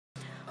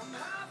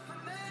half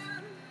a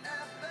man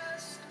at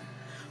best,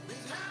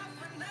 with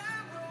half an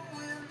arrow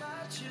in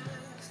my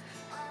chest.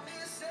 I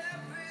miss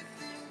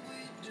everything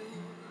we do.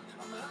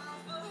 I'm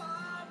half a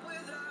heart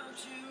without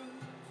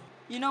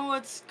you. You know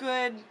what's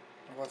good?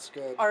 What's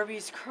good?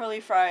 Arby's curly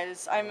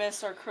fries. I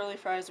miss our curly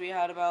fries we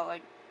had about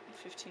like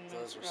 15 minutes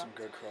ago. Those were some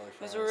good curly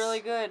fries. Those were really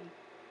good.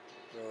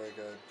 Really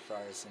good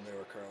fries, and they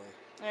were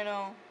curly. I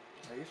know.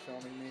 Are you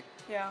filming me?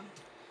 Yeah.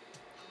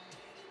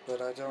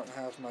 But I don't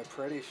have my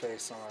pretty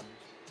face on.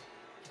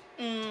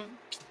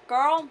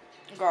 Girl?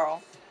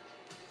 Girl.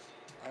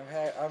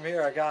 I'm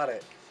here, I got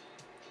it.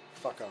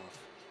 Fuck off.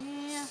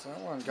 Yeah.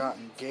 Someone got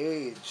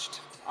engaged.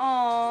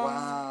 Oh,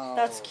 wow.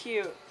 That's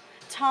cute.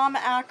 Tom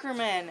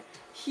Ackerman.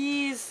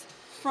 He's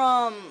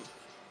from...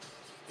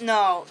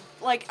 No.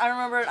 Like, I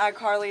remember at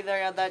iCarly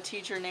they had that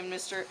teacher named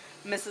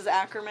Mrs.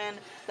 Ackerman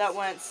that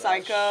went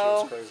psycho. She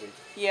was crazy.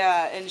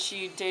 Yeah, and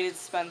she dated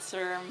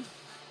Spencer.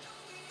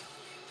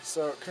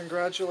 So,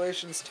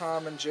 congratulations,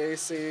 Tom and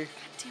JC. God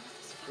damn it,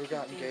 this We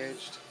got fucking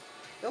engaged.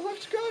 It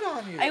looked good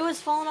on you. It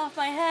was falling off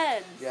my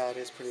head. Yeah, it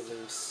is pretty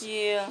loose.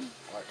 Yeah.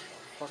 Like,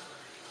 fuck.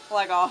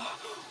 Like, oh,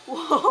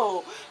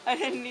 whoa. I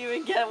didn't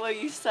even get what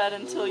you said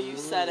until you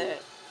said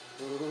it.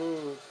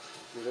 Ooh.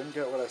 You didn't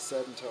get what I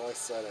said until I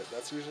said it.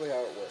 That's usually how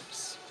it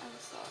works. I'm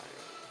sorry.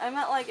 I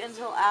meant like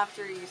until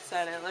after you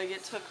said it. Like,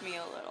 it took me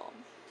a little.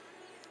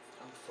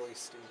 I'm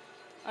feisty.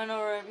 I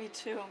know, right? Me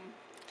too.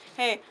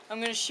 Hey, I'm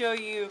going to show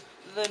you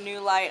the new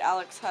light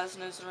Alex has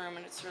in his room,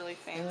 and it's really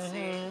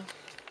fancy.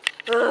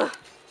 Ugh.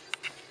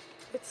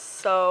 It's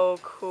so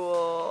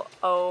cool.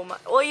 Oh my.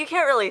 Well, you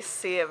can't really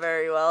see it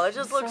very well. It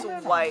just looks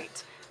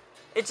white.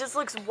 It just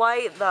looks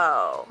white,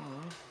 though.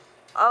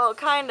 Oh,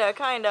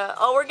 kinda.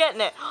 Oh, we're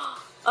getting it.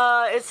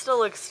 It still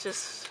looks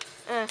just...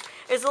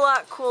 It's a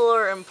lot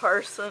cooler in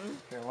person.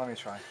 Here, let me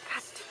try.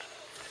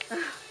 God.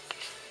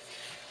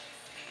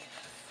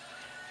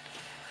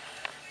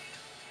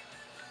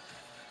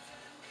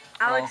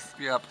 Alex,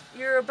 yep.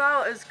 You're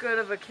about as good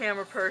of a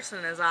camera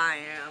person as I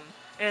am,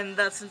 and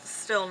that's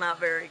still not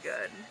very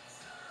good.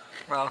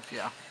 Well,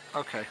 yeah.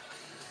 Okay.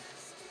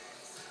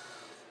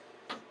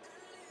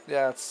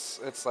 Yeah,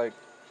 it's like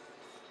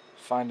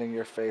finding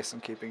your face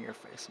and keeping your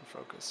face in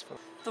focus.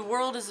 The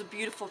world is a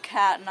beautiful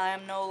cat, and I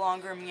am no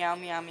longer meow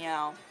meow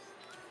meow.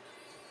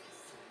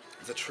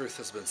 The truth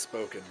has been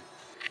spoken.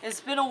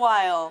 It's been a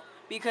while,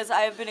 because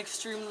I have been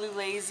extremely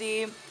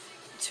lazy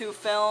to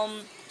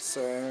film.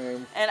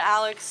 Same. And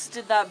Alex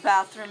did that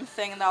bathroom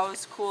thing, and that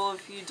was cool.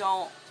 If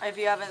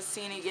you haven't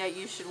seen it yet,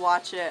 you should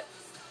watch it.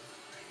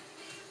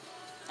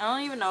 I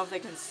don't even know if they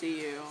can see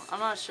you. I'm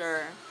not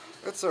sure.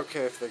 It's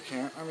okay if they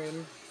can't. I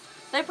mean...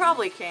 They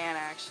probably can,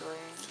 actually.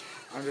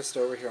 I'm just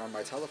over here on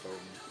my telephone.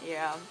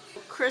 Yeah.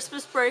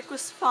 Christmas break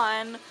was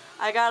fun.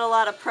 I got a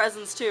lot of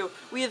presents, too.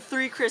 We had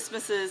 3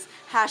 Christmases.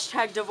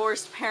 #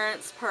 divorced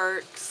parents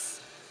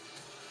perks.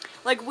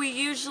 Like, we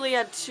usually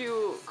had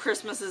 2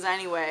 Christmases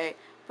anyway,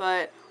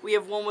 but we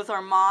have one with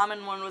our mom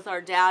and one with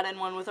our dad and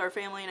one with our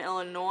family in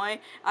Illinois.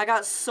 I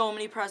got so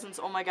many presents.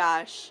 Oh my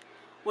gosh.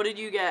 What did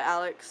you get,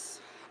 Alex?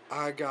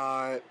 I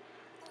got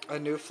a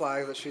new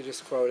flag that she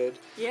just quoted.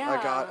 Yeah.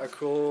 I got a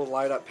cool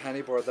light-up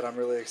penny board that I'm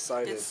really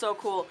excited. It's so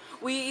cool.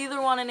 We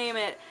either want to name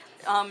it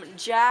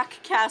Jack,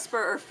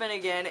 Casper, or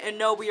Finnegan, and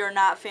no, we are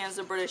not fans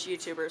of British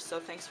YouTubers, so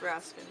thanks for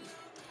asking.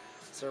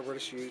 Is there a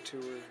British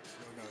YouTuber?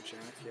 Oh no,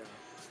 Jack, yeah.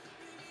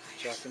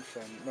 Jack and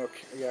Finn. No,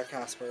 yeah,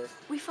 Casper.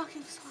 We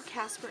fucking saw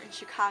Casper in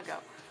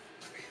Chicago.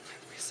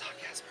 We saw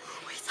Casper.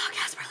 We saw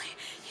Casper Lee.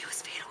 He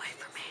was feet away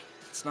from me.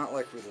 It's not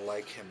like we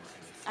like him or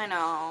anything. I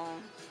know.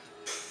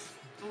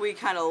 We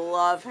kind of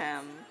love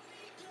him.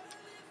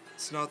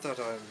 It's not that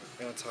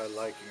I'm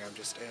anti-liking, I'm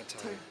just Caring.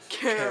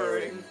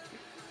 anti-caring.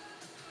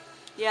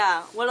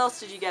 Yeah, what else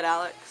did you get,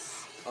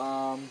 Alex?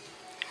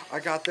 I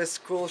got this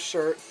cool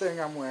shirt thing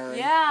I'm wearing.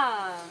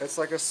 Yeah. It's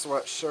like a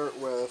sweatshirt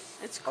with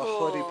a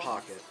hoodie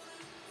pocket.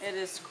 It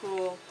is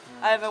cool.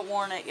 I haven't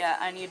worn it yet.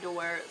 I need to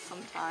wear it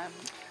sometime.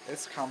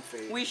 It's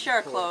comfy. We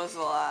share cool. clothes a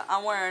lot.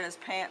 I'm wearing his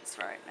pants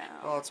right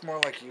now. Well, it's more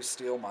like you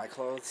steal my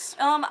clothes.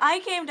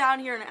 I came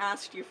down here and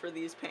asked you for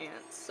these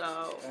pants,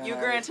 so And you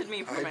granted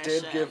me permission. I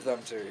did give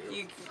them to you.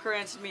 You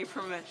granted me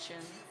permission.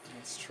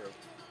 That's true.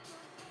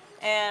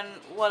 And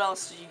what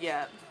else did you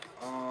get?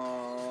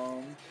 I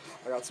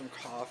got some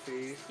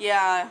coffee.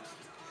 Yeah.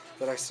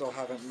 That I still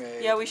haven't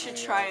made. Yeah, we should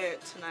try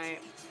it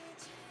tonight.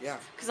 Yeah.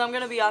 Because I'm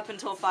going to be up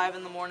until 5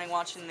 in the morning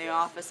watching The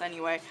Office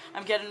anyway.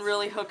 I'm getting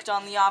really hooked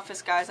on The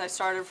Office, guys. I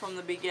started from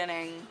the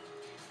beginning.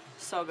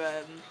 So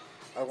good.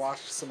 I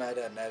watched some Ed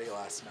and Eddie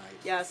last night.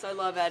 Yes, I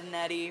love Ed and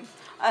Eddie.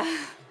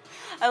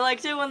 I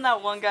liked it when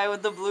that one guy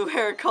with the blue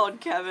hair called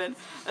Kevin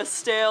a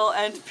stale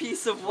end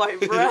piece of white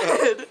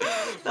bread.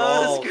 That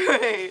was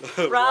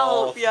great.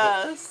 Ralph,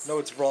 yes. No,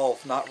 it's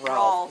Rolf, not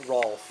Ralph.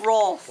 Rolf.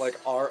 Rolf. Like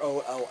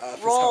R-O-L-F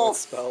is how it's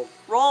spelled.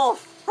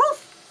 Rolf.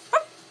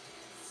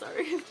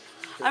 Sorry.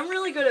 I'm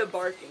really good at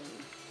barking.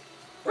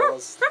 That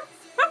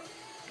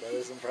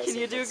is impressive.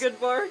 Can you do a good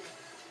bark?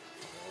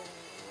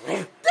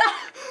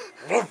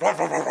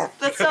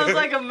 That sounds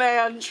like a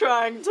man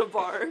trying to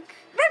bark.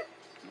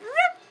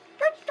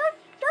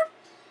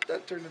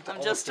 turned into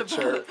I'm just almost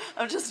a church.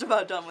 I'm just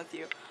about done with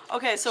you.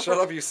 Okay, so Shut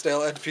up, you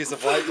stale-head piece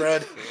of white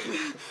bread.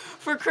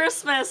 for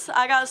Christmas,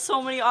 I got so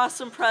many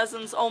awesome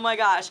presents. Oh my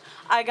gosh.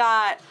 I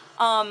got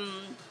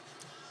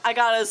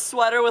a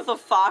sweater with a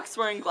fox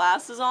wearing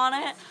glasses on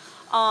it.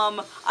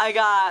 I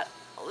got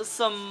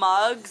some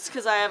mugs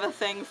because I have a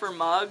thing for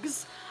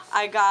mugs.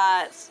 I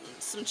got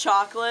some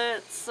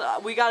chocolates.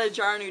 We got a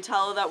jar of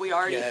Nutella that we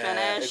already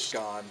finished. It's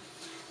gone.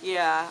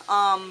 Yeah.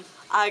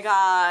 I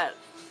got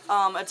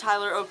a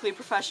Tyler Oakley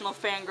professional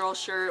fangirl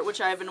shirt,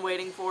 which I've been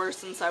waiting for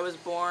since I was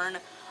born.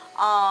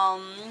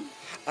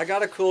 I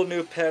got a cool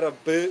new pair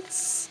of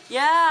boots.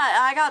 Yeah,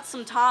 I got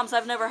some Toms.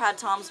 I've never had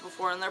Toms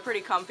before, and they're pretty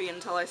comfy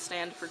until I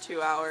stand for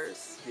 2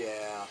 hours.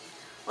 Yeah.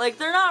 Like,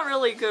 they're not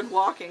really good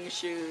walking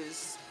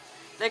shoes.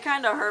 They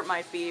kind of hurt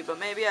my feet, but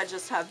maybe I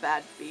just have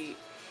bad feet.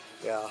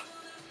 Yeah.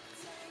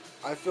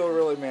 I feel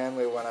really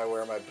manly when I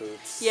wear my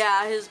boots.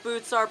 Yeah, his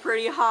boots are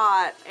pretty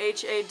hot.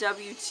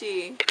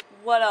 H-A-W-T.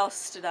 What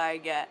else did I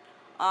get?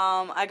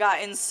 I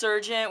got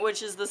Insurgent,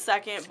 which is the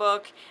second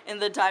book in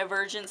the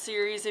Divergent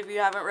series. If you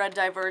haven't read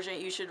Divergent,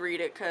 you should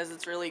read it because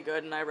it's really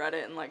good, and I read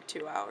it in like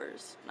 2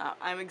 hours. No,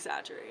 I'm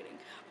exaggerating,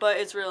 but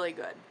it's really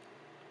good.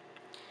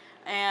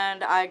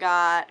 And I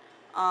got,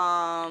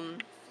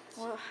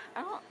 well,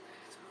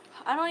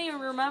 I don't even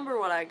remember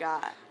what I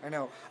got. I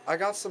know. I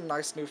got some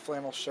nice new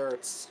flannel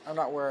shirts. I'm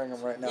not wearing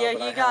them right now, Yeah,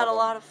 but I he got have a them.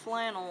 lot of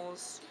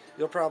flannels.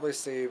 You'll probably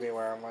see me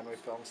wear them when we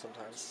film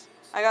sometimes.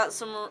 I got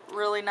some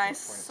really nice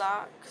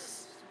socks.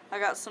 I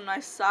got some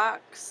nice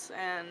socks,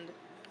 and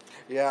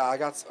Yeah, I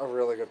got a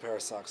really good pair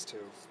of socks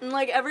too.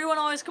 like everyone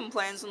always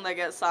complains when they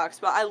get socks,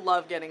 but I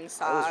love getting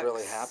socks. I was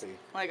really happy.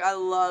 Like, I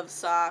love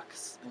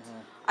socks.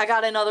 I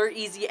got another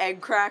Easy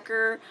Egg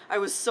Cracker. I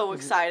was so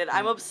excited.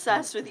 I'm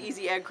obsessed with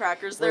Easy Egg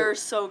Crackers. They're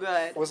so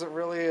good. Was it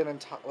really an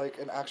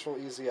actual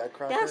Easy Egg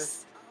Cracker?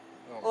 Yes.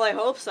 Oh. Well, I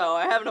hope so.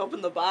 I haven't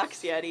opened the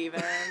box yet,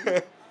 even.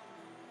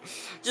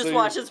 Just So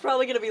watch, it's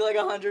probably going to be like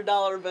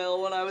 $100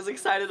 bill when I was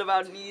excited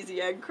about an Easy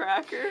Egg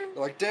Cracker. You're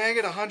like, dang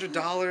it, $100.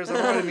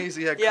 I want an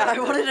Easy Egg Yeah,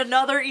 Cracker. I wanted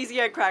another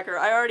Easy Egg Cracker.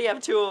 I already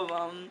have 2 of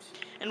them.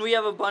 And we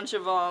have a bunch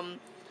of them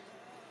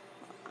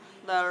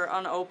that are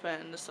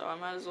unopened, so I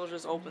might as well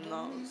just open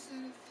those.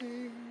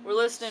 We're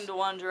listening to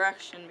One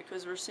Direction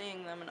because we're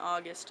seeing them in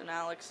August, and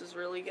Alex is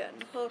really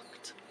getting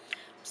hooked. I'm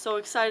so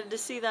excited to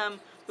see them,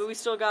 but we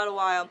still got a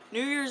while.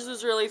 New Year's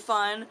was really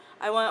fun.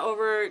 I went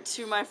over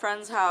to my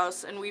friend's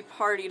house, and we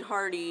partied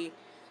hardy,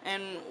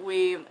 and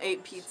we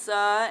ate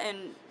pizza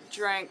and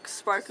drank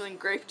sparkling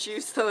grape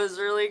juice that was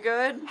really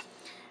good.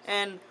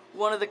 And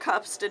one of the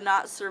cups did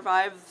not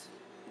survive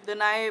the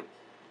night.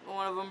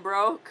 One of them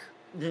broke.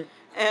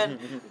 And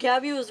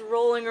Gabby was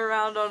rolling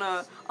around on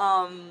a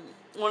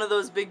one of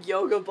those big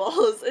yoga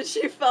balls, and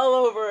she fell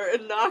over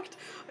and knocked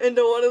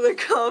into one of the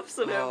cups,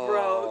 and it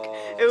broke.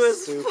 It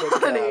was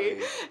funny.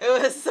 Gabby. It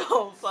was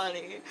so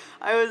funny.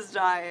 I was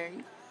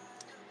dying.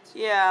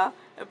 Yeah,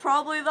 and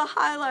probably the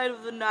highlight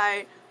of the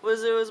night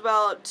was it was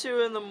about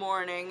 2 in the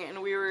morning,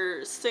 and we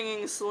were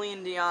singing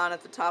Celine Dion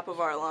at the top of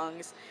our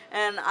lungs,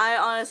 and I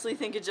honestly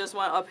think it just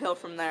went uphill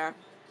from there.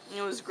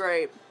 It was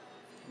great.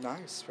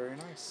 Nice, very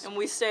nice. And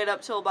we stayed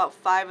up till about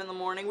 5 in the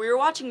morning. We were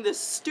watching this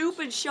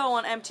stupid show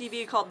on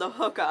MTV called The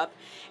Hookup.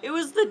 It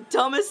was the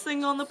dumbest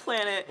thing on the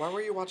planet. Why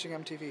were you watching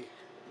MTV?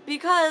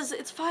 Because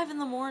it's 5 in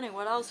the morning.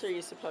 What else are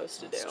you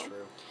supposed to do? That's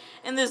true.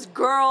 And this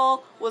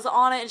girl was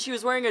on it, and she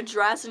was wearing a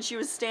dress, and she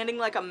was standing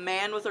like a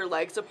man with her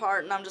legs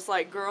apart, and I'm just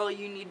like, girl,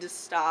 you need to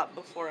stop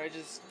before I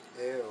just...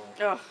 Ew.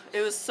 Ugh,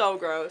 it was so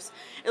gross.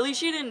 At least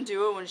she didn't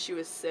do it when she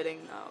was sitting,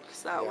 though,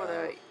 because that would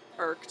have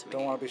irked me.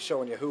 Don't want to be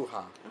showing you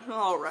hoo-ha.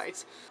 All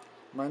right.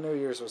 My New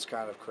Year's was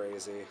kind of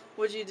crazy.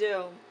 What'd you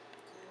do?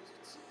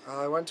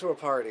 I went to a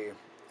party,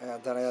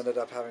 and then I ended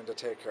up having to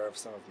take care of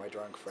some of my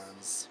drunk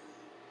friends.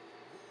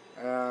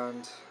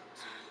 And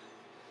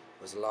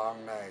it was a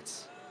long night.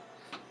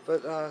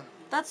 But,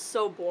 That's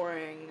so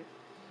boring.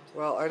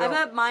 well, I I don't...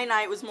 bet my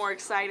night was more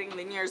exciting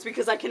than yours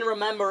because I can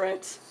remember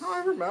it. No,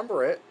 I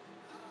remember it.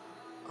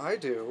 I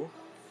do.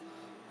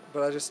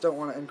 But I just don't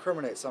want to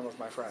incriminate some of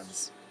my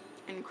friends.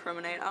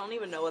 Incriminate? I don't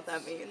even know what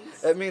that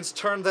means. It means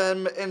turn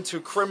them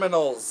into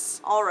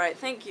criminals. Alright,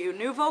 thank you.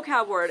 New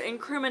vocab word.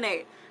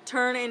 Incriminate.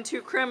 Turn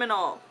into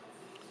criminal.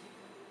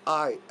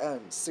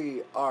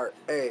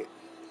 I-N-C-R-A-M-I-N-T-E.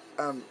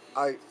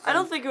 I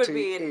don't think it would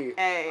be an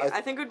A. I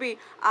think it would be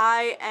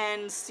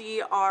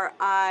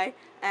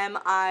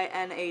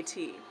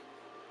I-N-C-R-I-M-I-N-A-T.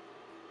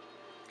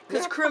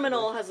 Because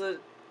criminal has an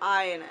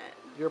I in it.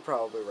 You're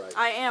probably right.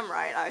 I am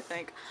right, I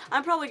think.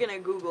 I'm probably going to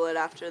Google it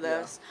after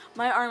this. Yeah.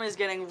 My arm is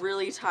getting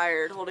really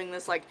tired holding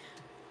this, like,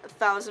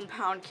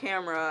 1,000-pound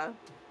camera.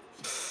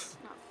 Not 1,000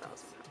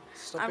 pounds.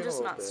 Stop I'm being a just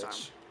little not bitch.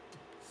 strong.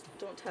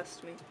 Don't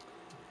test me.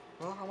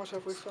 Well, how much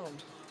have we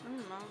filmed? I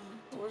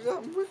don't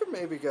know. We could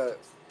maybe get...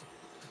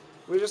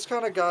 We just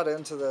kind of got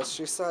into this.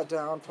 She sat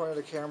down, pointed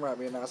a camera at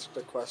me, and asked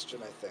a question,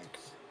 I think.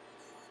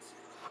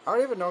 I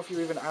don't even know if you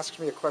even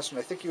asked me a question.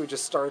 I think you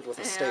just started with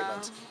a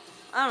statement.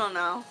 I don't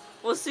know.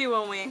 We'll see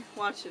when we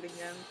watch it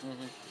again.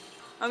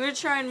 I'm going to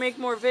try and make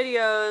more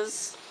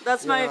videos.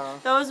 That's Yeah.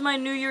 that was my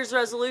New Year's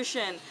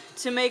resolution,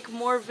 to make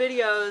more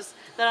videos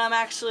that I'm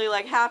actually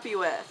like happy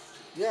with.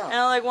 Yeah. And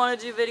I like want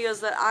to do videos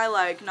that I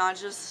like, not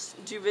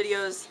just do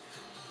videos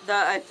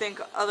that I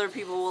think other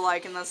people will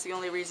like, and that's the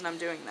only reason I'm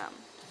doing them.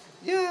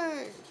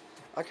 Yay!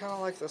 I kind of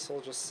like this whole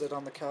just sit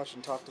on the couch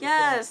and talk to the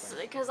camera Yes, thing.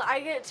 because I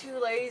get too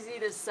lazy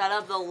to set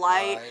up the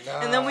light,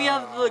 I and then we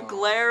have the know.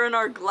 glare in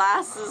our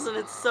glasses, and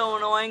it's so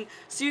annoying.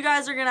 So you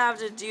guys are gonna have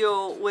to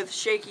deal with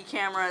shaky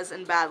cameras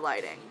and bad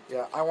lighting.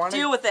 Yeah, I want to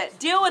Deal with it.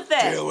 Deal with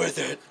it. deal with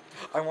it.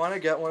 I want to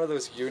get one of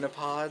those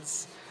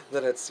unipods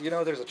that it's,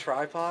 there's a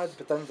tripod,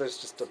 but then there's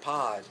just a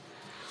pod,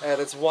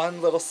 and it's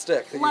one little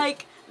stick. That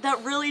Like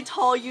that really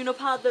tall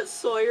unipod that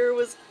Sawyer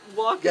was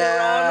walking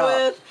Yeah. around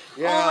with.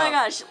 Yeah. Oh my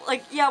gosh.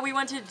 Like, yeah, we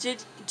went to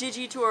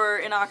Digi-Tour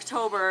in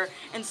October,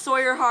 and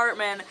Sawyer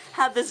Hartman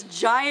had this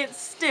giant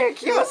stick.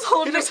 He was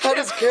holding he just had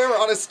his camera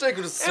on his stick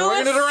and just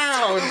swinging it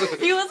around.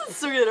 He wasn't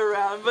swinging it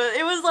around, but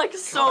it was like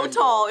so Kinda.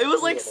 tall. It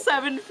was like Little.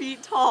 7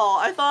 feet tall.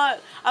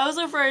 I was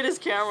afraid his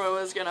camera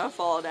was gonna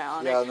fall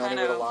down. Yeah, It and then he kind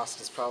would of- have lost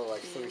his probably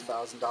like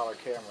 $3,000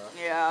 camera.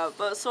 Yeah,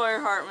 but Sawyer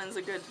Hartman's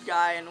a good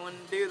guy and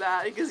wouldn't do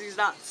that because he's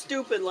not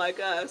stupid like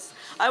us.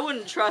 I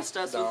wouldn't trust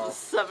us No. with a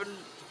 7.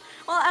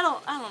 Well, I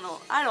don't know.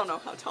 I don't know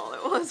how tall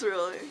it was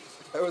really.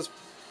 It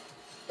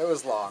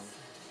was long.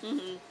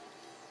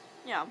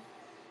 Yeah.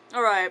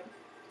 All right.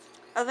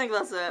 I think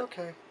that's it.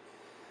 Okay.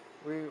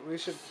 We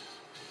should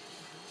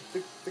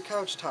the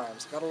couch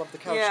times. Gotta love the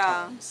couch Yeah.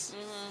 times.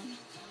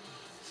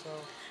 So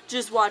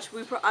Just watch.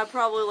 I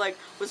probably like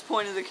was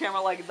pointing the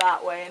camera like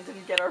that way and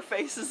didn't get our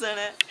faces in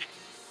it.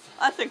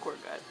 I think we're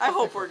good. I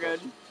hope we're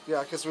good.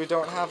 yeah, because we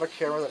don't have a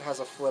camera that has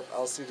a flip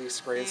LCD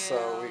screen, so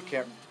Yeah. we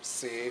can't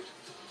see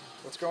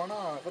what's going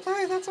on. But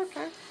hey, that's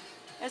okay.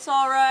 It's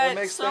alright. It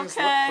makes it's things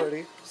okay. look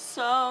pretty.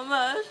 So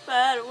much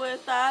better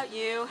without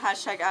you.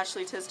 Hashtag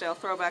Ashley Tisdale,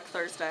 Throwback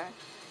Thursday.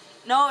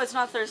 No, it's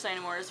not Thursday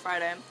anymore. It's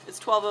Friday. It's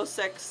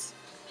 12:06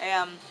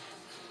 a.m.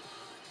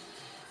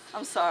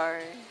 I'm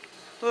sorry.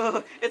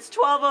 It's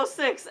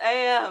 12:06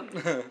 a.m.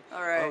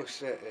 All right. Oh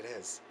shit, it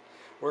is.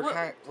 We're What,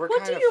 kind what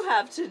do of you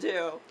have to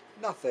do?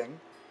 nothing.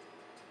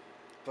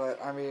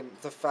 But I mean,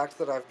 the fact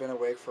that I've been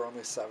awake for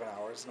only 7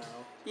 hours now.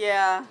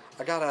 Yeah.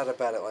 I got out of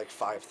bed at like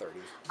 5:30.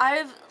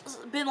 I've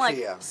been like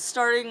PM.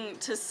 starting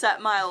to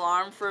set my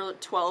alarm for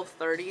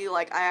 12:30.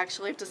 Like I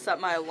actually have to set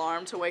my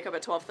alarm to wake up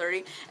at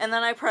 12:30, and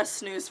then I press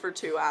snooze for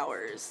 2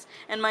 hours,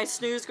 and my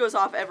snooze goes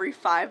off every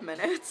 5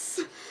 minutes.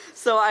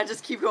 So I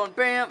just keep going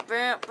bam,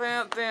 bam,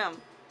 bam,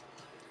 bam.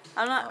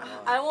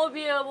 I won't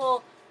be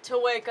able to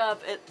wake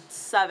up at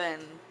 7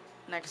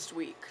 next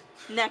week.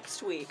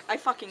 Next week. I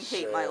fucking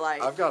hate my Shit.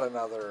 life. I've got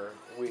another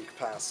week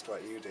past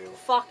what you do.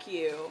 Fuck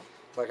you.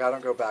 Like I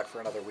don't go back for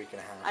another week and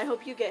a half. I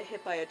hope you get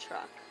hit by a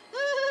truck.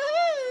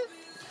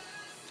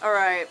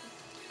 Alright.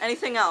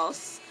 Anything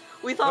else?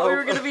 We thought we Nope.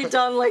 were going to be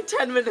done like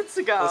 10 minutes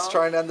ago. Let's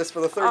try and end this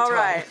for the third time.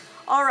 Alright.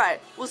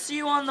 Alright. We'll see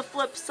you on the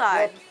flip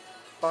side. Yep.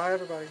 Bye,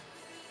 everybody.